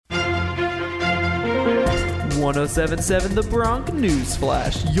1077 The Bronc News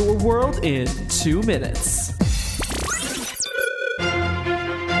Flash, your world in 2 minutes.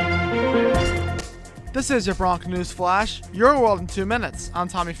 This is your Bronc News Flash, your world in 2 minutes. I'm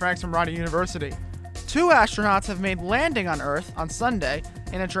Tommy Franks from Rider University. 2 astronauts have made landing on Earth on Sunday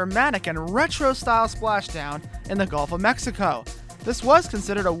in a dramatic and retro-style splashdown in the Gulf of Mexico. This was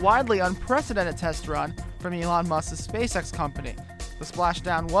considered a widely unprecedented test run from Elon Musk's SpaceX company. The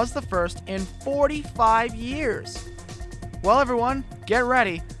splashdown was the first in 45 years. Well, everyone, get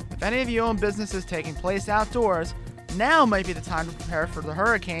ready. If any of you own businesses taking place outdoors, now might be the time to prepare for the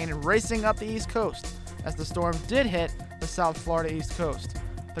hurricane racing up the East Coast, as the storm did hit the South Florida East Coast.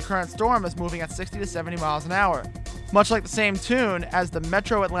 The current storm is moving at 60 to 70 miles an hour, much like the same tune as the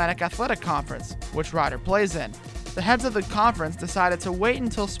Metro Atlantic Athletic Conference, which Ryder plays in. The heads of the conference decided to wait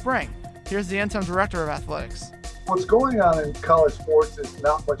until spring. Here's the interim director of athletics. What's going on in college sports is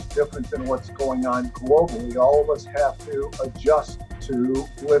not much different than what's going on globally. All of us have to adjust to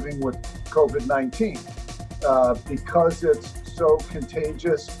living with COVID-19. Because it's so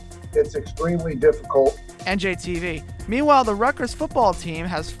contagious, it's extremely difficult. NJTV. Meanwhile, the Rutgers football team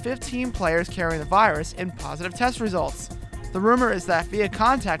has 15 players carrying the virus in positive test results. The rumor is that via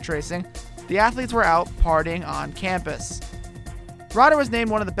contact tracing, the athletes were out partying on campus. Rider was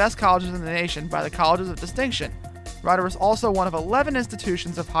named one of the best colleges in the nation by the Colleges of Distinction. Rider was also one of 11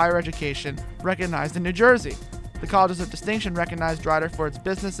 institutions of higher education recognized in New Jersey. The Colleges of Distinction recognized Rider for its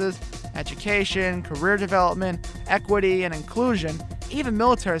businesses, education, career development, equity, and inclusion, even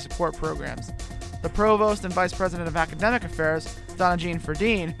military support programs. The Provost and Vice President of Academic Affairs, Donna Jean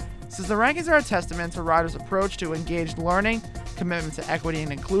Ferdine, says the rankings are a testament to Rider's approach to engaged learning, commitment to equity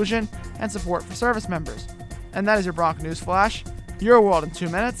and inclusion, and support for service members. And that is your Bronc News Flash, your world in 2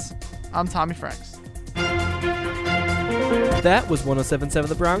 minutes. I'm Tommy Franks. That was 1077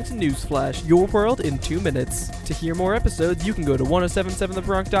 The Bronx News Flash, your world in 2 minutes. To hear more episodes, you can go to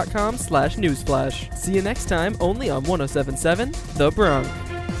 1077thebronx.com/newsflash. See you next time, only on 1077 The Bronx.